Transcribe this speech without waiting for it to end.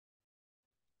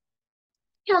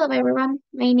Hello everyone,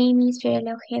 my name is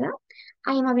Fiorella Ojeda.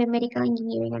 I am a biomedical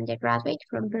engineering undergraduate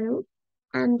from Peru,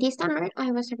 and this summer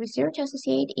I was a research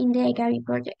associate in the Agavi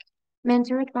Project,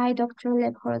 mentored by Dr.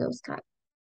 Lev Horodowska.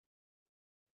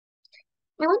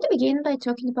 I want to begin by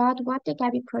talking about what the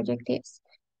Agavi Project is.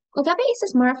 Agavi is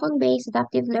a smartphone-based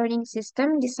adaptive learning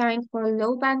system designed for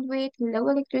low bandwidth, low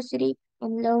electricity,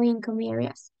 and low-income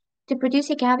areas. To produce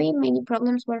Agavi, many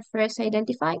problems were first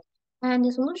identified, and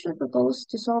the solutions proposed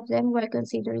to solve them were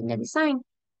considered in the design,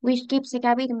 which gives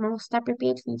Agavi the most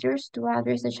appropriate features to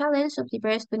address the challenge of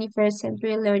diverse 21st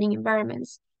century learning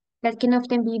environments that can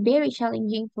often be very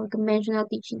challenging for conventional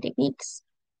teaching techniques.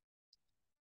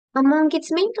 Among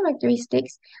its main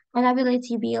characteristics are the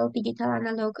ability to build digital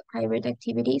analog hybrid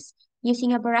activities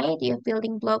using a variety of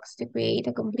building blocks to create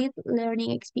a complete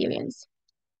learning experience.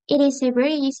 It is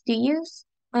very easy to use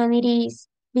and it is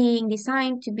being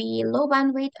designed to be low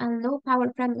bandwidth and low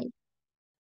power friendly.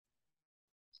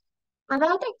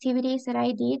 About activities that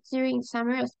I did during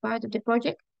summer as part of the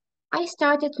project, I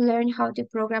started to learn how to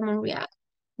program on React,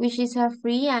 which is a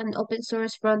free and open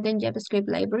source front-end JavaScript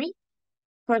library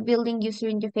for building user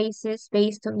interfaces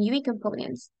based on UI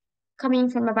components. Coming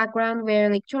from a background where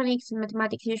electronics and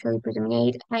mathematics usually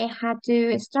predominate, I had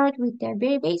to start with the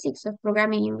very basics of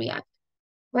programming in React.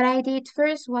 What I did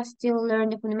first was to learn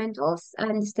the fundamentals,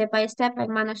 and step by step, I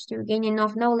managed to gain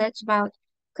enough knowledge about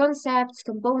concepts,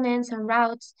 components, and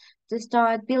routes to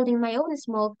start building my own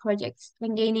small projects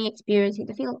and gaining experience in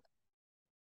the field.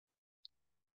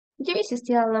 There is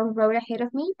still a long road ahead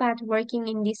of me, but working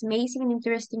in this amazing and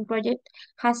interesting project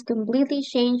has completely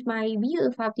changed my view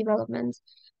of app development,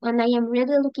 and I am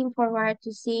really looking forward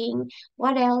to seeing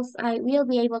what else I will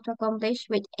be able to accomplish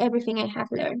with everything I have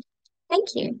learned. Thank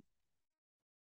you.